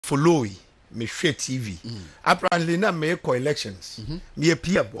follow me share TV. Apparently now me elections. Me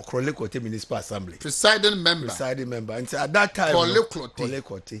appear Korole Kote Municipal Assembly. Presiding member. And at that time Korole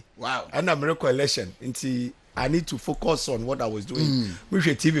Kote. Wow. And I'm election. Until I need to focus on what I was doing. Me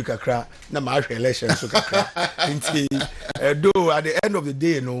share TV kakra na ma election so kakra. Until though at the end of the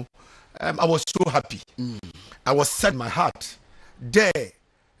day, you know, I was so happy. I was set my heart. There,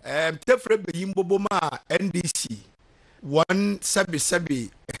 Tefre Beyimboboma NDC. One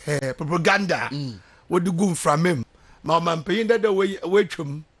sabi propaganda what do go from him. Mama paying that way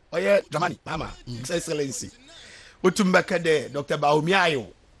from oh yeah Dramani Mama Excellency. What to back there Dr. Bawumia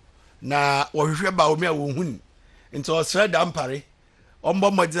na wahwe Bawumia wo hun into Australia dampare ombo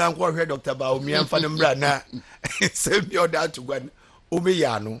modina ko hwe Dr. Bawumia mfa ne mbra na same your that to gwan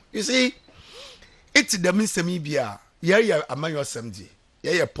omeya no. You see it's the minsemi bia ye amanyo semdi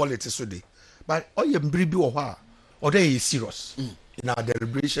ye politics so dey but oh ye mbri bi wo ho or they is serious in our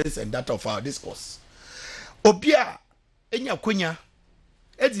deliberations and that of our discourse. Obia enya konya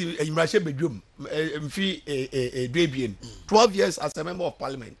edi enyimrahye bedwom mfi dwebien 12 years as a member of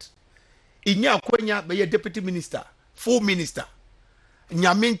parliament. Inya konya be deputy minister, full minister.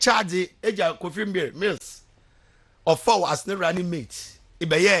 Nyame charge eja Kofi Mills of four as the running mate.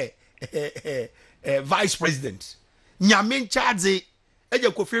 Ibe vice president. Nyame charge eja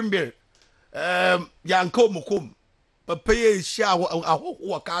Kofi Mills yanko mukum pay share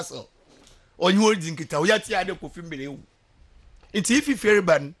a castle or you holding it out yet ya de Kofi Mbere. It's if you fear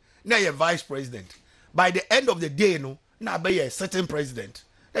ban na your vice president. By the end of the day, no, na be a certain president.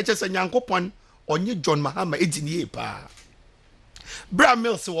 Let's just a yanko pon on you John Mahama 18 year pa. Bra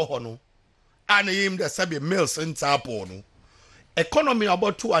Mills wo hono. And him the sabi Mills in tapo no. Economy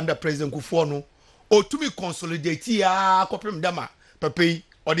about 2 under President Kufuor no. O to me consolidate ya kopem dama pepe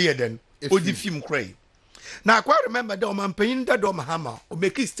or the then. O di film cray. Now I quite remember the man paying that Mahama or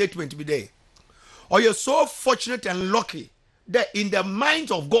make a statement be there. Or you're so fortunate and lucky that in the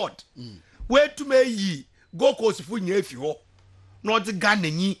minds of God, where to may ye go cause if you not the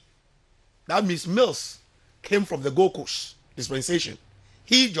Ghanaian. That means Mills came from the Gold Coast dispensation.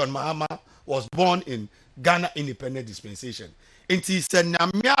 He, John Mahama, was born in Ghana Independent Dispensation. And he said,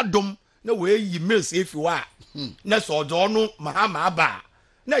 Namiadum, no way ye Mills if you are. That's all Dono Mahama Abba.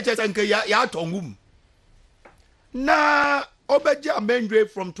 Na just anke ya tongum. Na obeja amendwe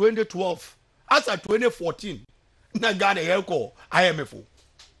from 2012 as at 2014 na Ghana yeko IMF.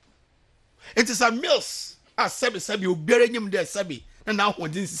 It is a Mills as sebi obiere nyim de sebi na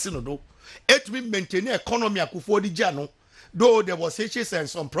hodin sisi no do. It will maintain economy Akufo di jano though there was issues and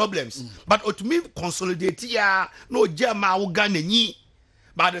some problems but it me consolidate ya no jama wo Ghana ni.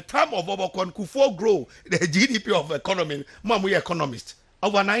 By the time of Obokon Kufuor grow the GDP of economy mom we economist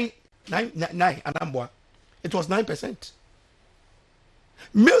over 9 anambwa it was 9%.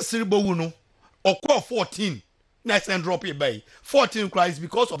 Mills Ribowuno or 14 nice and drop it by 14 cries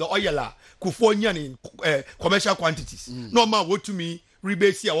because of the oil Kufuor in commercial quantities. No man what to me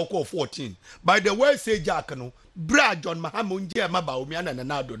rebase here or 14. By the way say Jack no Brad John Mahama unje Bawumia na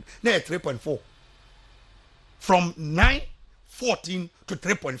Nadon na 3.4 from 9.14 to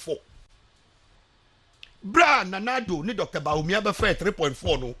 3.4. Bra Nanado ni Dr. Bawumia be fair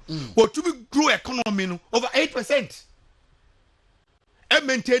 3.4 no. But to be grow economy no over 8%. And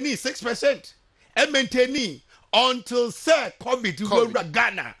maintaining 6%. And maintaining until say COVID go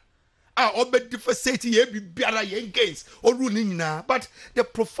Ghana. Obe deficit ye bi biara ye gains or ruling na. But the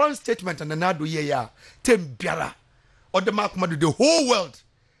profound statement and Nanado ye ya tem biara or the mark the whole world.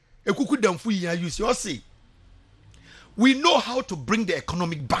 E kuku damfu ya you see. We know how to bring the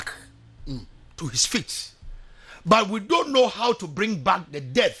economic back to his feet. But we don't know how to bring back the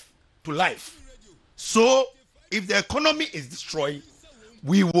death to life. So, if the economy is destroyed,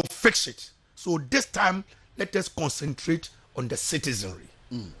 we will fix it. So this time, let us concentrate on the citizenry.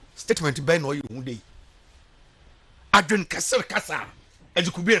 Statement by no you day. Adren kase kasa,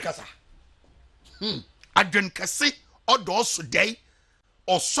 ezikubir kasa. Adren kase odo so day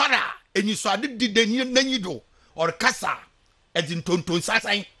or swara eni so ade dideni nanyi do or kasa ezin tonton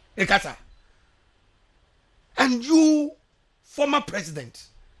sasan e kasa. And you, former president,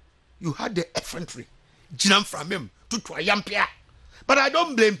 you had the effrontery, jinam from him to triumph. But I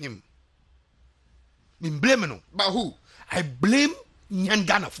don't blame him. I blame him. But who? I blame Nyan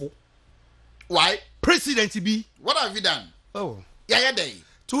Ghana for. Why? President be. What have you done? Oh. Yeah, day.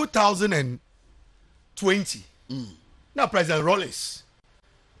 2020. Now President Rollins.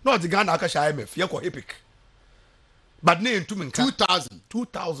 Not the Ghana Akasha IMF. Yako epic. But name to me.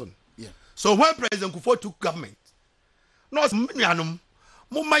 2000. Yeah. So when President Kufuor took government, no mmianum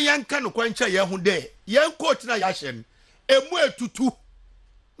mumma yanka no kwancha ye hu de yan coach na yahyen emu etutu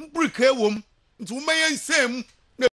break wom nti wo mayen same